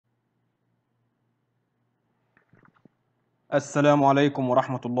Assalamu alaikum wa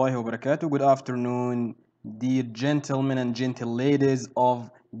rahmatullahi wa barakatuh. Good afternoon, dear gentlemen and gentle ladies of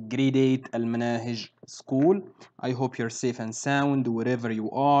grade 8 المناهج school. I hope you're safe and sound wherever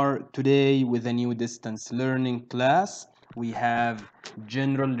you are. Today, with a new distance learning class, we have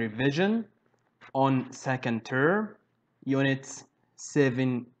general revision on second term, units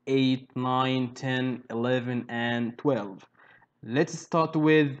 7, 8, 9, 10, 11, and 12. Let's start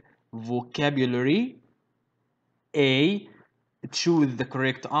with vocabulary. A. Choose the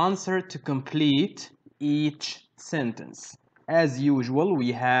correct answer to complete each sentence. As usual,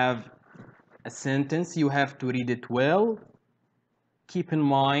 we have a sentence. You have to read it well. Keep in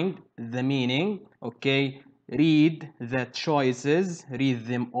mind the meaning, okay? Read the choices, read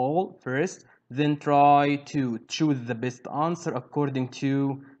them all first, then try to choose the best answer according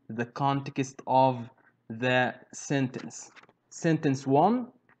to the context of the sentence. Sentence 1.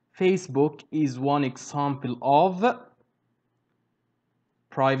 Facebook is one example of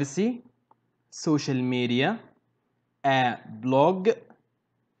privacy, social media, a blog,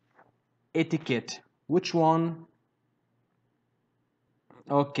 etiquette. Which one?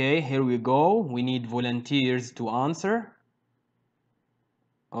 Okay, here we go. We need volunteers to answer.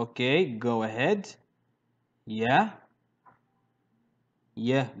 Okay, go ahead. Yeah.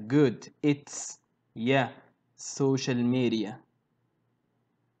 Yeah, good. It's, yeah, social media.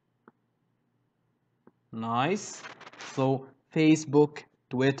 Nice. So, Facebook,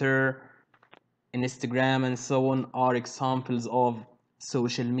 Twitter, Instagram, and so on are examples of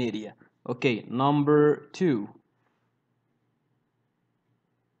social media. Okay, number 2.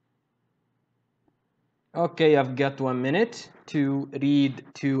 Okay, I've got 1 minute to read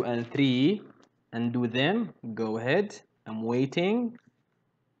 2 and 3 and do them. Go ahead. I'm waiting.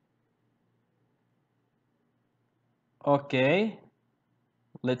 Okay,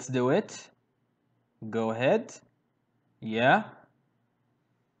 let's do it. Go ahead. Yeah.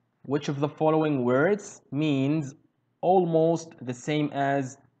 Which of the following words means almost the same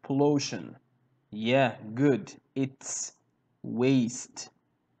as pollution? Yeah, good. It's waste.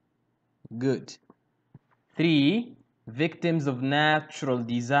 Good. 3. Victims of natural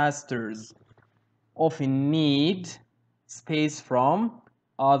disasters often need space from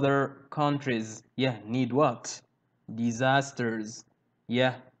other countries. Yeah, need what? Disasters.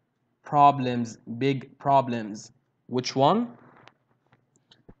 Yeah, problems, big problems. Which one?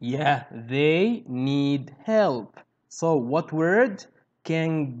 Yeah, they need help. So, what word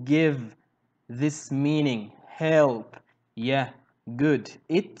can give this meaning? Help. Yeah, good.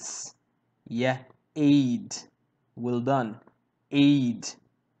 It's, yeah, aid. Well done. Aid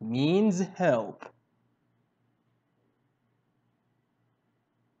means help.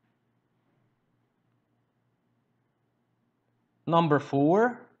 Number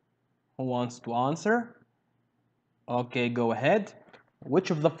 4, who wants to answer? Okay, go ahead.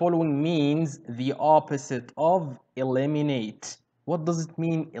 Which of the following means the opposite of eliminate? What does it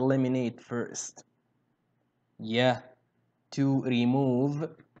mean, eliminate first? Yeah, to remove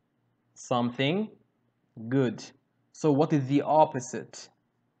something. Good. So what is the opposite?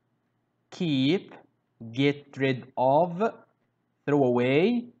 Keep, get rid of, throw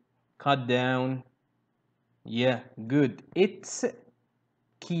away, cut down. Yeah, good. It's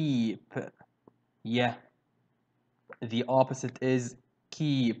keep. Yeah, the opposite is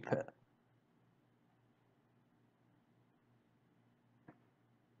keep.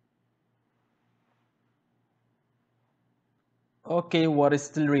 Okay, we're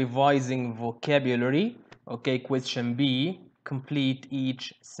still revising vocabulary. Okay, question B. Complete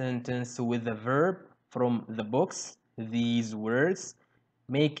each sentence with a verb from the books. These words.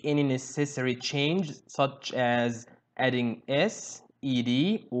 Make any necessary change, such as adding s,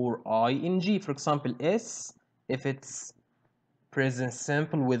 ed, or ing. For example, s, if it's present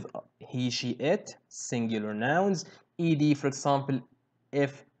simple with he, she, it, singular nouns. Ed, for example,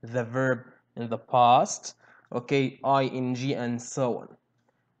 if the verb in the past. Okay, ing, and so on.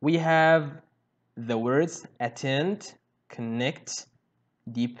 We have the words attend, connect,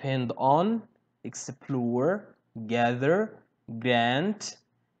 depend on, explore, gather, grant,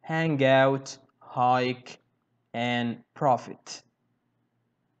 hang out, hike, and profit.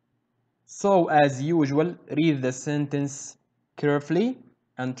 So, as usual, read the sentence carefully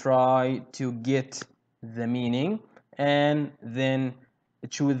and try to get the meaning, and then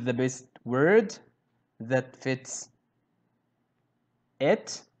choose the best word that fits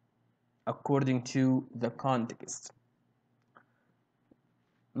it according to the context.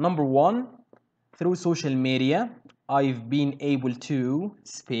 Number 1, through social media, I've been able to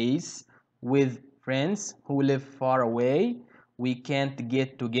space with friends who live far away. We can't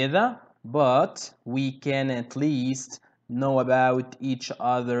get together, but we can at least know about each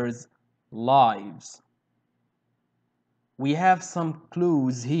other's lives. We have some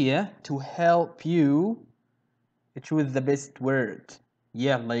clues here to help you choose the best word.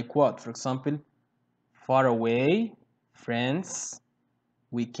 Yeah, like what? For example, far away, friends,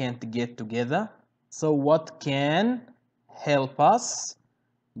 we can't get together. So what can help us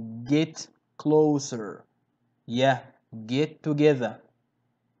get closer? Yeah, get together.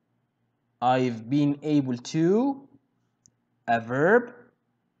 I've been able to, a verb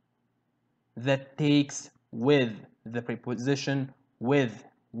that takes with, the preposition with.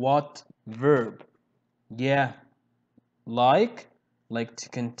 What verb? Yeah, like to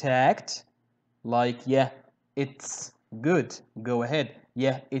contact, like, yeah, it's good. Go ahead.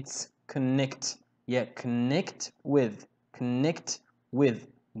 Yeah, it's connect. Yeah, connect with. Connect with.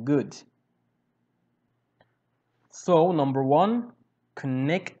 Good. So, number one,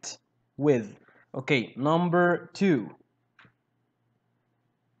 connect with. Okay, number two.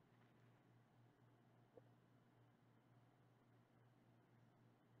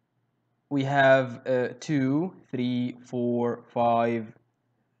 We have 2, 3, 4, 5,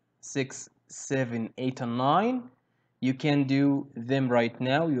 6, 7, 8, and 9. You can do them right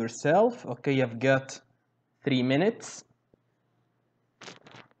now yourself. Okay, you've got 3 minutes.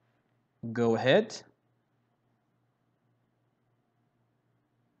 Go ahead.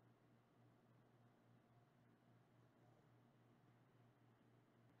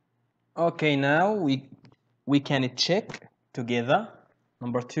 Okay, now we can check together.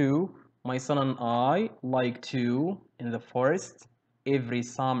 Number 2, my son and I like to in the forest every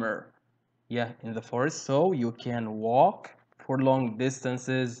summer. Yeah, in the forest, so you can walk for long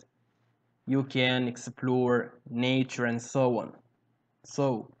distances, you can explore nature and so on.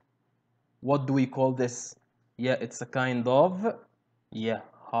 So, what do we call this? Yeah, it's a kind of, yeah,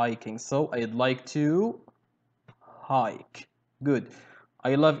 hiking. So, I'd like to hike. Good.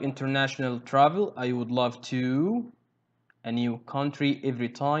 I love international travel. I would love to a new country every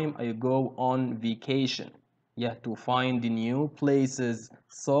time I go on vacation. Yeah, to find new places.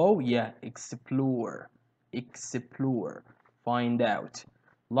 So, yeah, explore. Explore. Find out.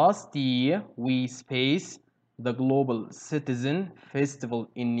 Last year, we spaced the Global Citizen Festival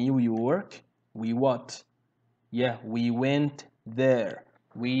in New York. We what? Yeah, we went there.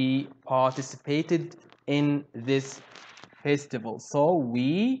 We participated in this festival. So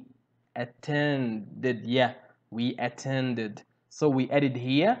we attended. Yeah, we attended. So we added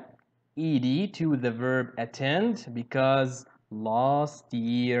here ed to the verb attend because last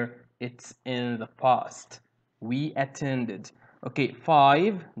year it's in the past. We attended. Okay,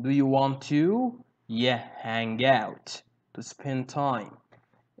 5. Do you want to? Yeah, hang out, to spend time.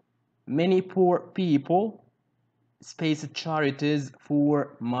 Many poor people space charities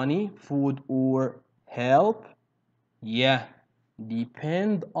for money, food, or help. Yeah,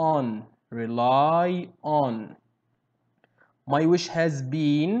 depend on, rely on. My wish has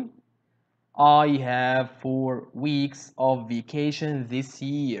been I have 4 weeks of vacation this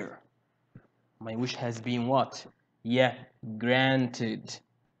year. My wish has been what? Yeah, granted.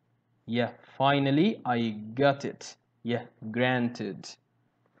 Yeah, finally I got it. Yeah, granted.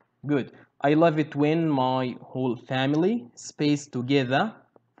 Good. I love it when my whole family stays together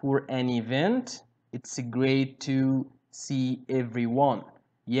for an event. It's great to see everyone.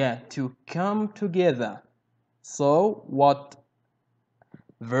 Yeah, to come together. So, what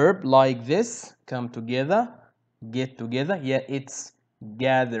verb like this? Come together, get together. Yeah, it's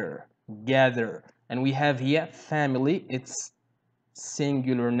gather, gather. And we have here family. It's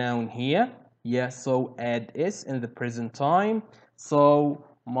singular noun here. Yeah, so add is in the present time. So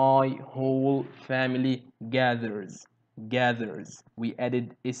my whole family gathers. Gathers. We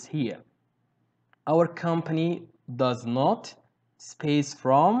added is here. Our company does not space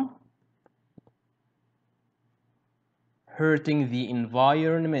from hurting the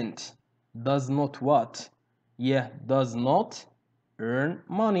environment. Does not what? Yeah, does not earn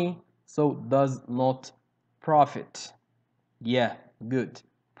money. So does not profit. Yeah, good.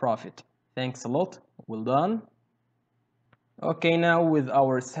 Profit. Thanks a lot. Well done. Okay, now with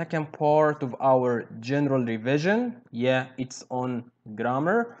our second part of our general revision. Yeah, it's on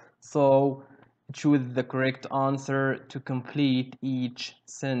grammar. So choose the correct answer to complete each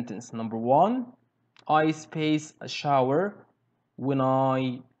sentence. Number 1, I space a shower when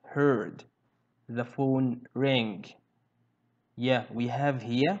I heard the phone ring. Yeah, we have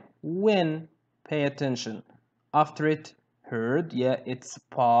here when. Pay attention. After it, heard. Yeah, it's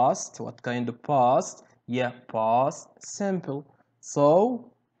past. What kind of past? Yeah, past simple.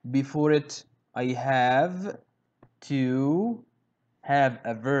 So before it, I have to have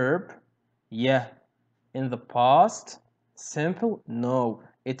a verb. Yeah, in the past. simple? No,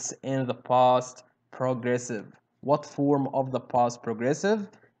 it's in the past progressive. What form of the past progressive?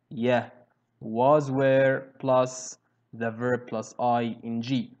 Yeah, was, were plus the verb plus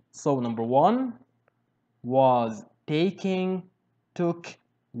ing. So number one, was taking, took,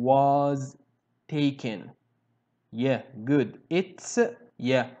 was taken. Yeah, good. It's,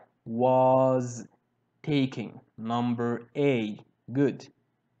 yeah, was taking. Number A, good.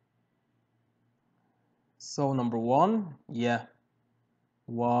 So number one, yeah,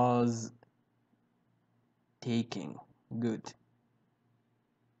 was taking. Good.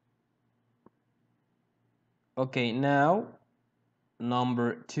 Okay, now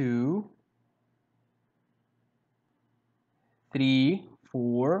number two, 3,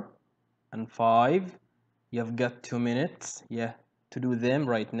 4, and 5. You've got 2 minutes, yeah, to do them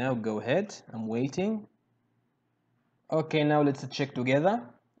right now. Go ahead. I'm waiting. Okay, now let's check together.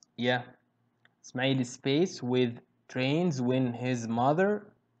 Yeah, Smiley space with trains when his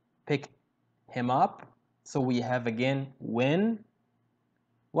mother picked him up. So we have again when.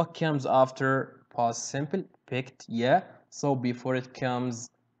 What comes after past simple? Picked, yeah. So before it comes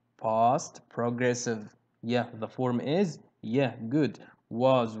past progressive. Yeah, the form is, yeah, good.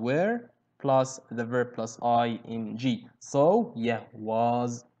 Was, were, plus the verb plus ing. So, yeah,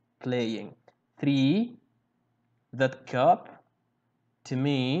 was playing. 3, that cup to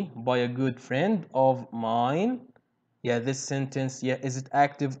me by a good friend of mine. Yeah, this sentence, yeah, is it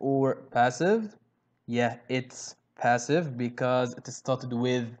active or passive? Yeah, it's passive because it started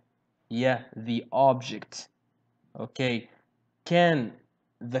with, yeah, the object. Okay, can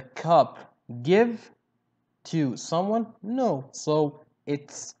the cup give to someone? No, so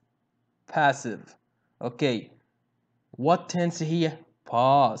it's passive. Okay, what tense here?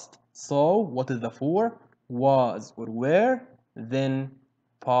 Past. So what is the for? Was or were, then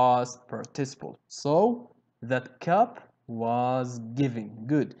past participle. So that cup was given.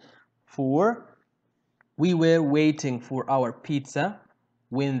 Good. 4, we were waiting for our pizza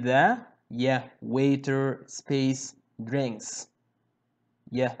when the, yeah, waiter space drinks.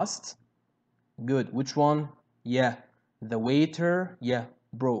 Yeah, past. Good. Which one? Yeah, the waiter, yeah,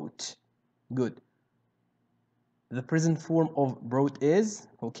 brought. Good. The present form of brought is,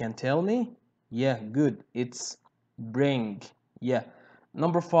 who can tell me? Yeah, good. It's bring. Yeah.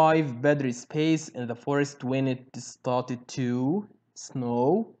 Number 5, Bedri space in the forest when it started to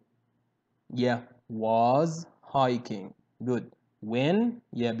snow. Yeah, was hiking. Good. When?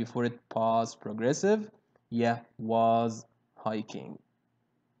 Yeah, before it past progressive. Yeah, was hiking.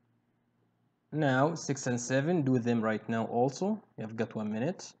 Now, 6 and 7, do them right now also. You've got 1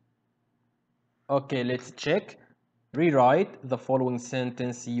 minute. Okay, let's check. Rewrite the following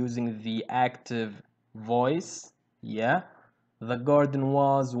sentence using the active voice. Yeah. The garden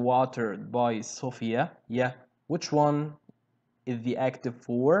was watered by Sophia. Yeah. Which one is the active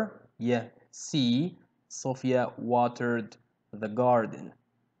for? Yeah. C. Sophia watered the garden.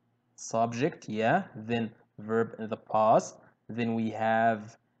 Subject. Yeah. Then verb in the past. Then we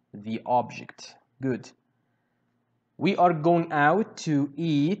have the object. Good. We are going out to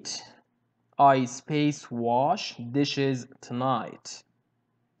eat. I space wash dishes tonight.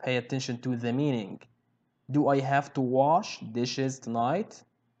 Pay attention to the meaning. Do I have to wash dishes tonight?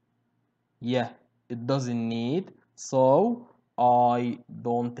 Yeah, it doesn't need. So I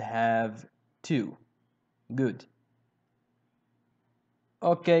don't have to. Good.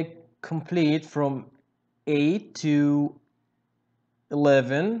 Okay, complete from 8 to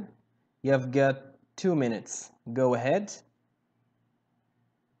 11. You've got 2 minutes. Go ahead.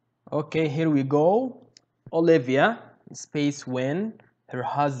 Okay, here we go. Olivia, space when her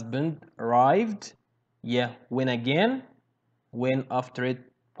husband arrived. Yeah, when again? When after it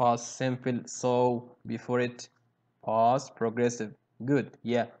past simple, so before it past progressive. Good,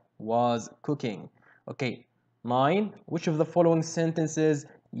 yeah, was cooking. Okay, 9. Which of the following sentences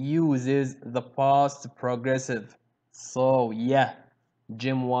uses the past progressive? So, yeah,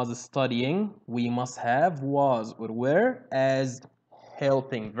 Jim was studying. We must have was or were as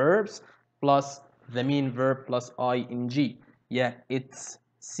helping verbs plus the main verb plus ing. Yeah, it's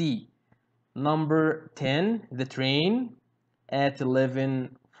C. Number 10, the train at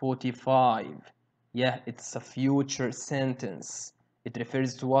 11:45. Yeah, it's a future sentence. It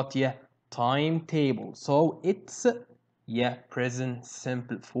refers to what? Yeah, timetable. So it's, yeah, present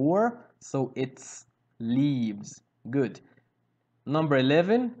simple for. So it's leaves. Good. Number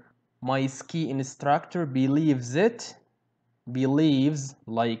 11, my ski instructor believes it. Believes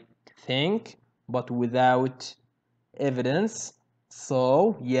like think, but without evidence.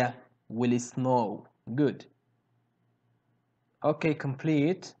 So, yeah, will snow. Good. Okay,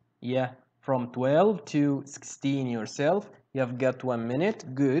 complete. Yeah, from 12 to 16 yourself. You have got 1 minute.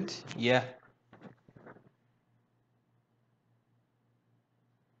 Good. Yeah.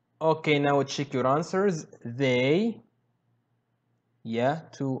 Okay, now check your answers. They, yeah,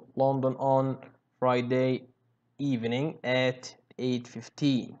 to London on Friday evening at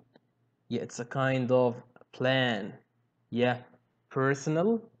 8:15. Yeah, it's a kind of plan. Yeah,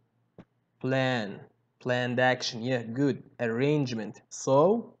 personal plan, planned action. Yeah, good. Arrangement.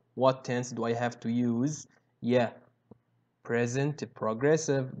 So, what tense do I have to use? Yeah, present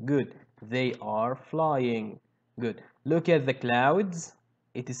progressive. Good. They are flying. Good. Look at the clouds.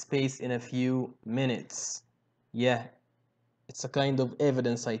 It is spaced in a few minutes. Yeah, it's a kind of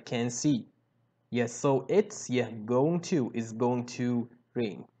evidence I can see. Yes, so it's, yeah, is going to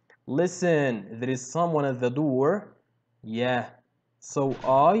rain. Listen, there is someone at the door. Yeah, so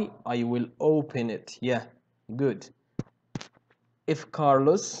I will open it. Yeah, good. If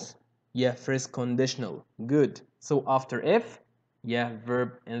Carlos, yeah, first conditional. Good. So after if, yeah,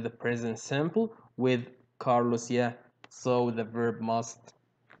 verb in the present simple with Carlos, yeah. So the verb must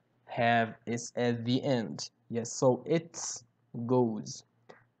have is at the end. Yes, so it's goes.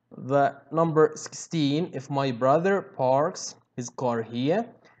 The number 16, if my brother parks his car here,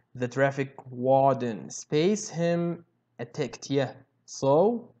 the traffic warden space him a ticket. Yeah.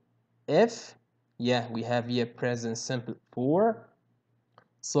 So if, yeah, we have here present simple for.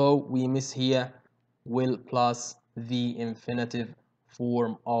 So we miss here will plus the infinitive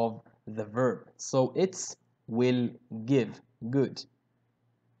form of the verb. So it's will give. Good.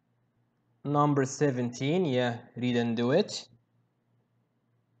 Number 17, yeah, read and do it.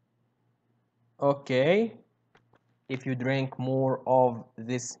 Okay. If you drink more of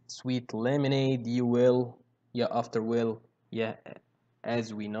this sweet lemonade, you will, yeah, after will, yeah,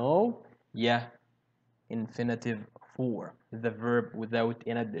 as we know, yeah, infinitive for the verb without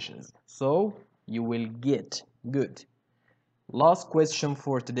any additions. So you will get. Good. Last question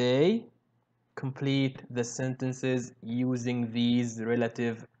for today. Complete the sentences using these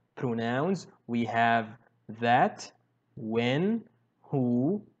relative pronouns. We have that, when,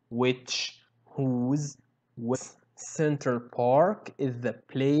 who, which, whose, where. Central Park is the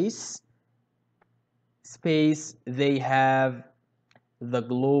place. Space, they have the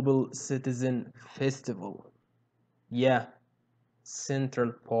Global Citizen Festival. Yeah,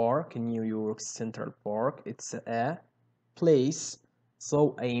 Central Park, New York Central Park, it's a place.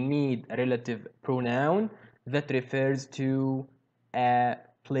 So I need a relative pronoun that refers to a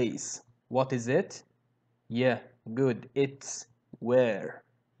place. What is it? Yeah, good. It's where.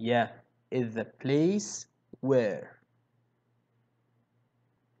 Yeah, is the place where.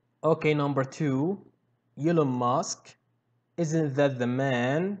 Okay, number 2, Elon Musk. Isn't that the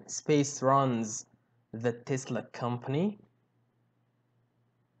man space runs the Tesla company?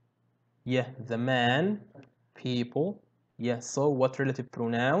 Yeah, the man, people. Yeah, so what relative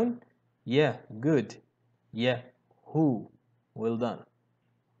pronoun? Yeah, good. Yeah, who? Well done.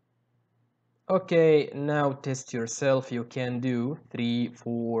 Okay, now test yourself. You can do 3,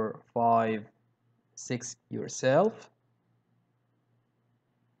 4, 5, 6 yourself.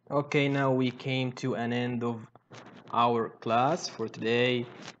 Okay, now we came to an end of our class for today.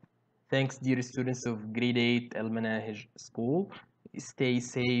 Thanks, dear students of grade 8 المناهج school. Stay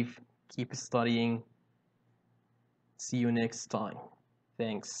safe, keep studying. See you next time.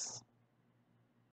 Thanks.